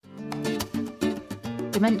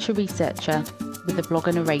dementia researcher with a blog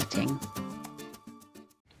and a rating.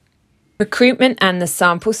 Recruitment and the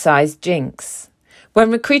sample size Jinx.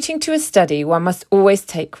 When recruiting to a study, one must always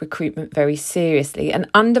take recruitment very seriously. An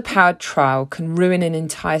underpowered trial can ruin an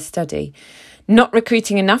entire study. Not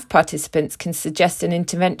recruiting enough participants can suggest an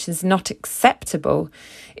intervention is not acceptable.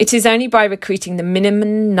 It is only by recruiting the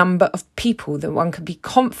minimum number of people that one can be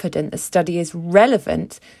confident the study is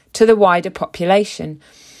relevant to the wider population.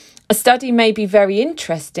 A study may be very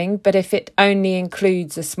interesting, but if it only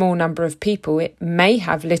includes a small number of people, it may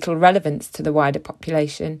have little relevance to the wider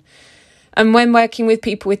population. And when working with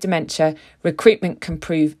people with dementia, recruitment can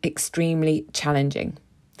prove extremely challenging.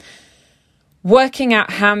 Working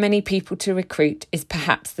out how many people to recruit is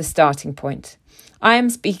perhaps the starting point. I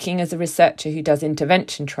am speaking as a researcher who does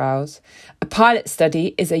intervention trials. A pilot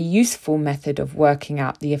study is a useful method of working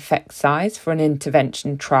out the effect size for an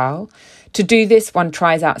intervention trial. To do this, one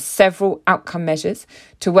tries out several outcome measures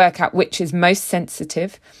to work out which is most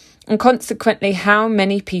sensitive and consequently how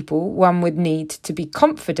many people one would need to be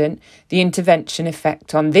confident the intervention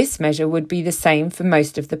effect on this measure would be the same for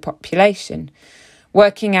most of the population.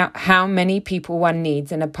 Working out how many people one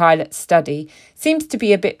needs in a pilot study seems to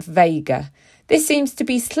be a bit vaguer. This seems to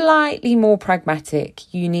be slightly more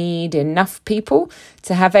pragmatic. You need enough people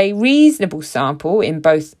to have a reasonable sample in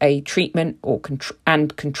both a treatment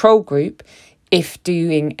and control group, if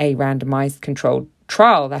doing a randomised controlled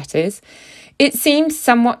trial, that is. It seems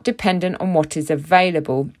somewhat dependent on what is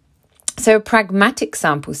available. So a pragmatic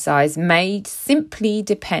sample size may simply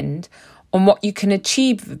depend on what you can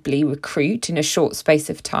achievably recruit in a short space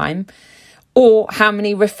of time, or how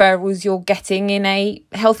many referrals you're getting in a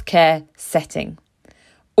healthcare setting.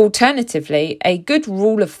 Alternatively, a good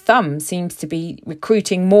rule of thumb seems to be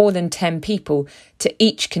recruiting more than 10 people to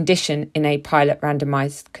each condition in a pilot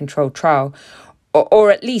randomised controlled trial,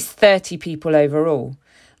 or at least 30 people overall.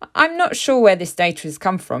 I'm not sure where this data has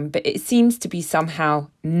come from, but it seems to be somehow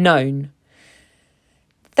known.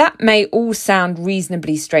 That may all sound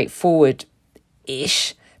reasonably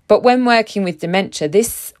straightforward-ish, but when working with dementia,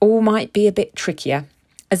 this all might be a bit trickier.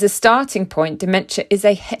 As a starting point, dementia is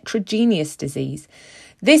a heterogeneous disease.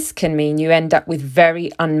 This can mean you end up with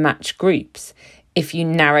very unmatched groups. If you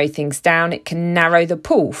narrow things down, it can narrow the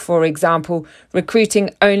pool. For example, recruiting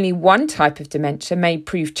only one type of dementia may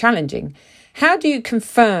prove challenging. How do you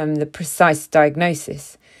confirm the precise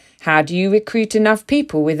diagnosis? How do you recruit enough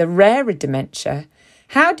people with a rarer dementia?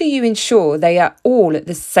 How do you ensure they are all at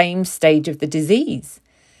the same stage of the disease?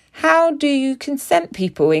 How do you consent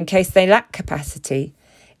people in case they lack capacity?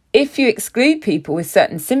 If you exclude people with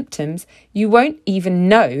certain symptoms, you won't even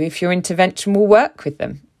know if your intervention will work with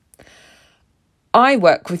them. I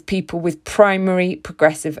work with people with primary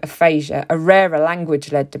progressive aphasia, a rarer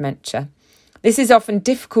language-led dementia. This is often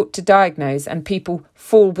difficult to diagnose and people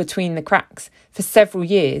fall between the cracks for several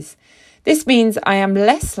years. This means I am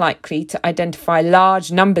less likely to identify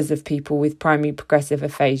large numbers of people with primary progressive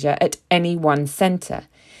aphasia at any one centre.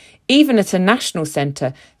 Even at a national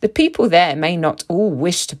centre, the people there may not all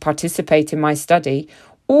wish to participate in my study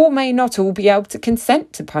or may not all be able to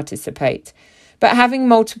consent to participate. But having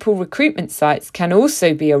multiple recruitment sites can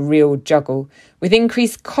also be a real juggle with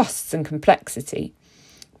increased costs and complexity.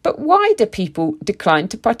 But why do people decline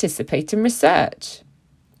to participate in research?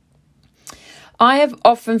 I have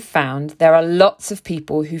often found there are lots of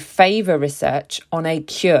people who favour research on a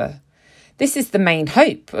cure. This is the main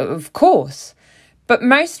hope, of course, but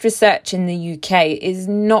most research in the UK is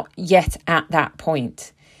not yet at that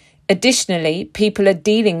point. Additionally, people are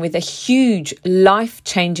dealing with a huge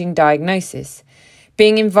life-changing diagnosis.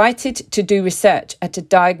 Being invited to do research at a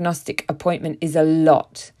diagnostic appointment is a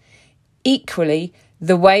lot. Equally,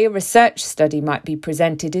 the way a research study might be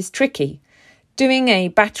presented is tricky. Doing a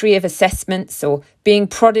battery of assessments or being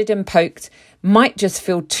prodded and poked might just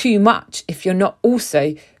feel too much if you're not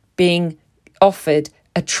also being offered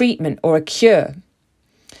a treatment or a cure.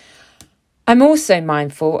 I'm also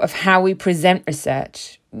mindful of how we present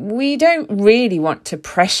research. We don't really want to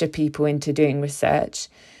pressure people into doing research.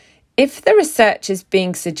 If the research is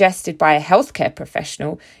being suggested by a healthcare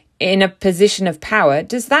professional in a position of power,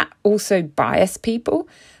 does that also bias people?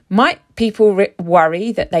 Might people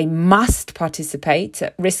worry that they must participate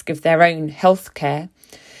at risk of their own healthcare?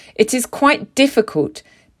 It is quite difficult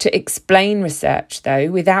to explain research,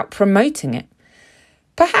 though, without promoting it.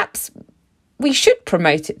 Perhaps we should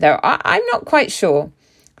promote it, though. I'm not quite sure.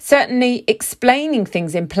 Certainly, explaining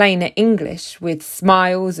things in plainer English with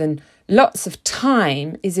smiles and lots of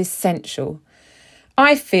time is essential.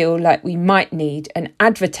 I feel like we might need an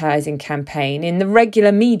advertising campaign in the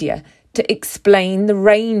regular media to explain the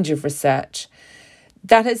range of research.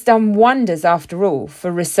 that has done wonders after all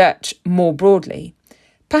for research more broadly.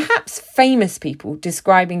 Perhaps famous people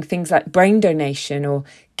describing things like brain donation or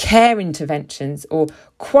care interventions or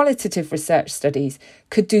qualitative research studies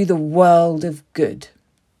could do the world of good.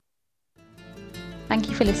 Thank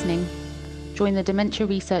you for listening. Join the dementia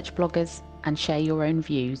research bloggers and share your own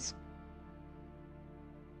views.